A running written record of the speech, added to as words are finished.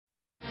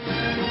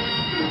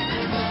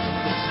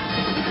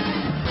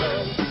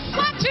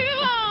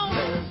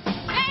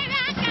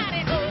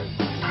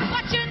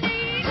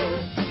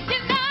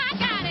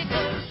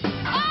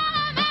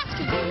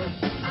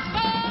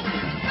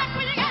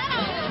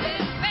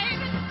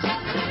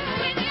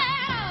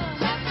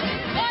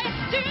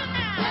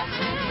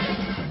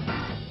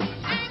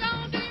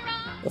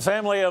The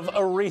family of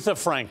Aretha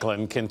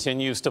Franklin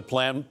continues to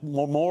plan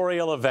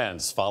memorial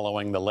events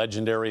following the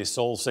legendary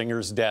soul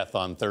singer's death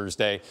on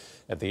Thursday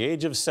at the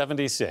age of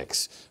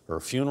 76. Her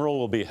funeral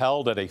will be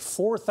held at a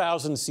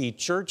 4,000-seat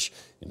church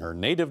in her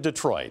native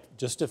Detroit,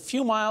 just a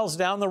few miles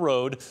down the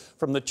road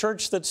from the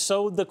church that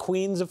sowed the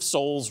Queens of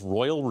Soul's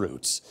royal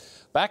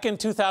roots. Back in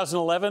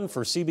 2011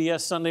 for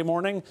CBS Sunday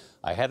Morning,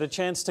 I had a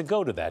chance to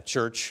go to that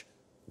church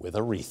with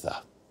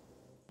Aretha.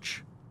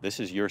 This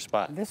is your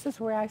spot. This is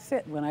where I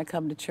sit when I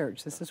come to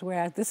church. This is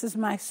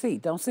my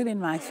seat. Don't sit in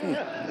my seat.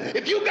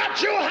 If you got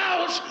your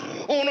house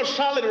on a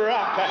solid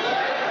rock.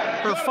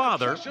 Her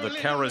father, the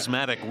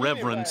charismatic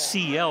Reverend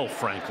C.L.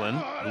 Franklin,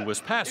 who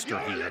was pastor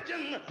here,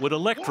 would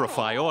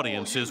electrify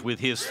audiences with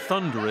his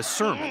thunderous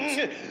sermons.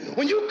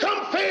 When you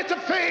come face to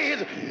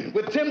face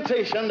with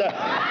temptation,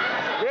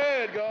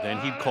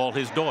 Then he'd call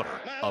his daughter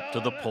up to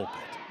the pulpit.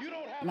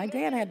 My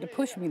dad had to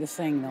push me to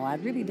sing, though. I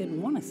really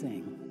didn't want to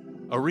sing.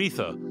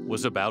 Aretha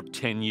was about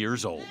 10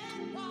 years old.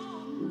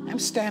 I'm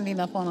standing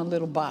up on a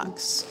little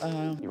box.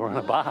 You were in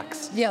a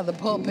box? Yeah, the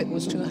pulpit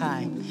was too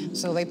high,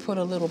 so they put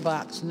a little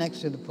box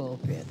next to the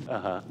pulpit.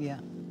 Yeah.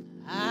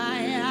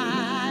 I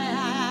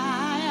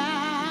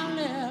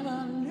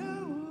never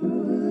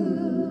knew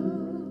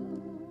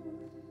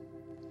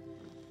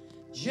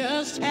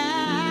just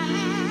how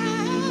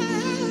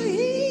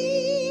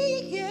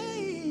he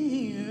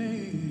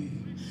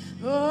came,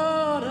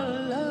 oh, to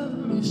love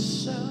me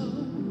so.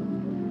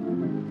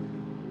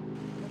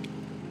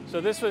 So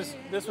this was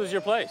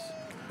your place?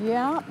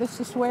 Yeah, this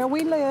is where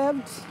we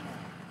lived.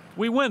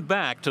 We went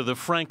back to the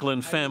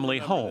Franklin family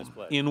home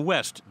in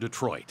West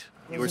Detroit.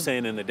 You were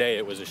saying in the day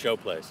it was a show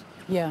place.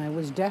 Yeah, it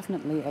was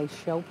definitely a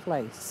show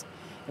place.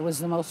 It was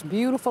the most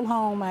beautiful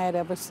home I had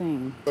ever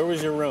seen. Where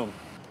was your room?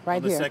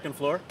 Right here. On the second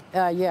floor?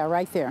 Yeah,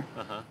 right there.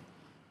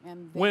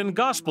 When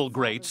gospel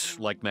greats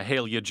like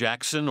Mahalia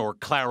Jackson or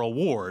Clara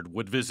Ward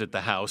would visit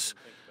the house,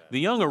 the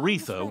young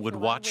Aretha would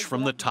watch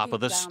from the top of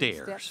the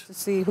stairs. To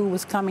see who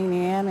was coming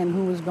in and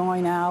who was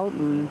going out,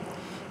 and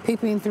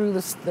peeping through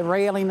the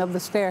railing of the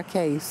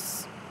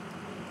staircase.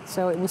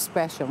 So it was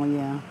special,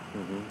 yeah.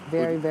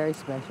 Very, very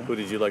special. Who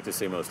did you like to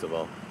see most of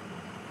all?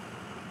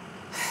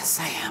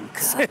 Sam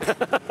Cooke.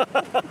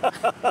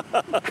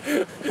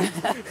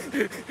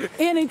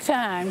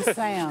 Anytime,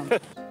 Sam.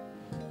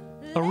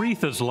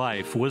 Aretha's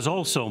life was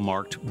also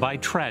marked by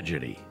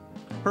tragedy.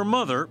 Her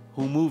mother,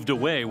 who moved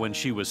away when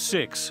she was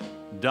 6,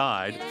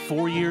 died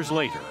 4 years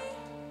later.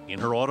 In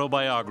her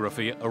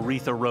autobiography,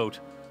 Aretha wrote,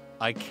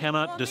 "I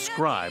cannot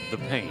describe the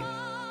pain,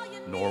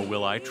 nor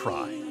will I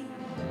try."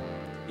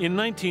 In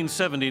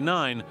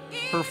 1979,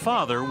 her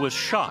father was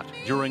shot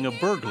during a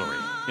burglary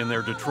in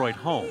their Detroit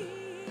home.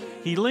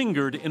 He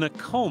lingered in a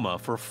coma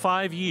for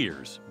 5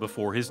 years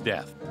before his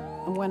death.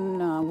 When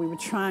we were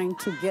trying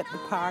to get the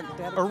park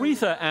dedicated,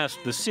 Aretha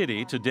asked the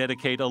city to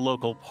dedicate a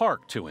local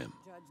park to him.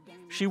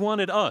 She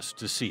wanted us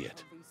to see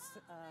it.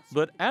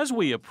 But as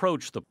we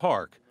approached the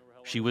park,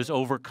 she was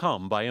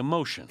overcome by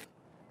emotion.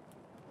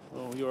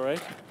 Oh, you all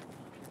right?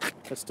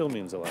 That still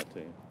means a lot to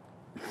you.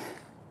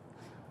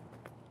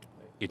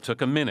 It took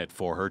a minute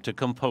for her to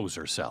compose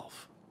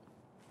herself.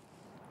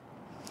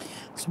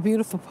 It's a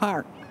beautiful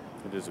park.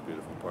 It is a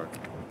beautiful park.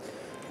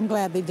 I'm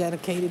glad they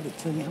dedicated it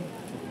to him.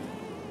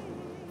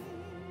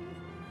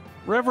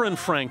 Reverend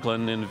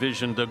Franklin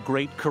envisioned a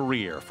great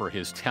career for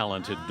his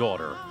talented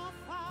daughter,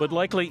 but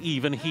likely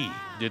even he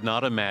did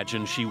not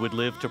imagine she would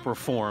live to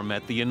perform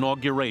at the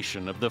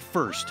inauguration of the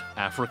first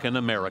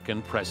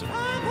African-American president.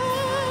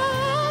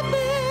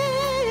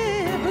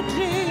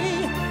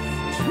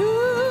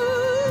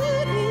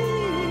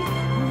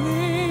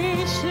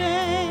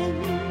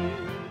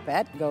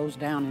 That goes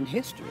down in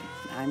history.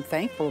 I'm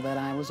thankful that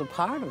I was a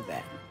part of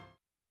that.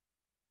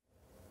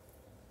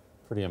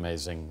 Pretty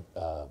amazing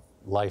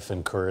life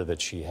and career that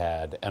she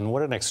had, and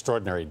what an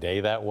extraordinary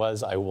day that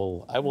was. I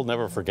will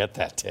never forget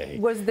that day.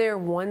 Was there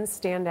one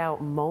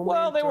standout moment?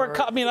 Well, they were.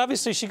 I mean,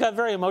 obviously, she got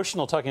very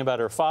emotional talking about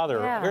her father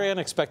very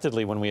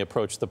unexpectedly when we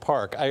approached the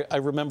park. I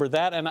remember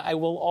that, and I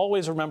will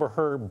always remember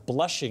her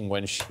blushing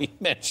when she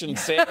mentioned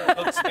Sam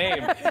Cooke's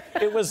name.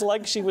 It was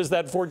like she was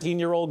that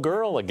 14-year-old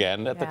girl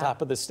again at the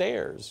top of the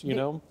stairs, you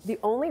know? The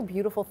only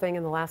beautiful thing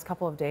in the last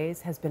couple of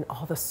days has been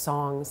all the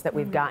songs that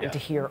we've gotten to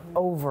hear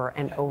over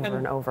and over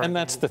and over. And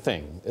that's the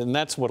thing. And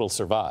that's what'll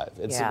survive.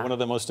 It's one of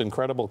the most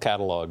incredible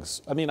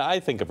catalogs. I mean, I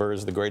think of her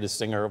as the greatest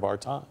singer of our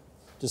time.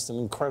 Just an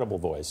incredible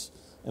voice,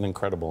 an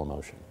incredible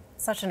emotion.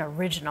 Such an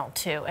original,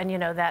 too. And, you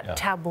know, that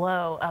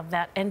tableau of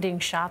that ending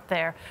shot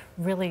there,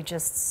 really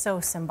just so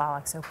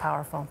symbolic, so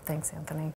powerful. Thanks, Anthony.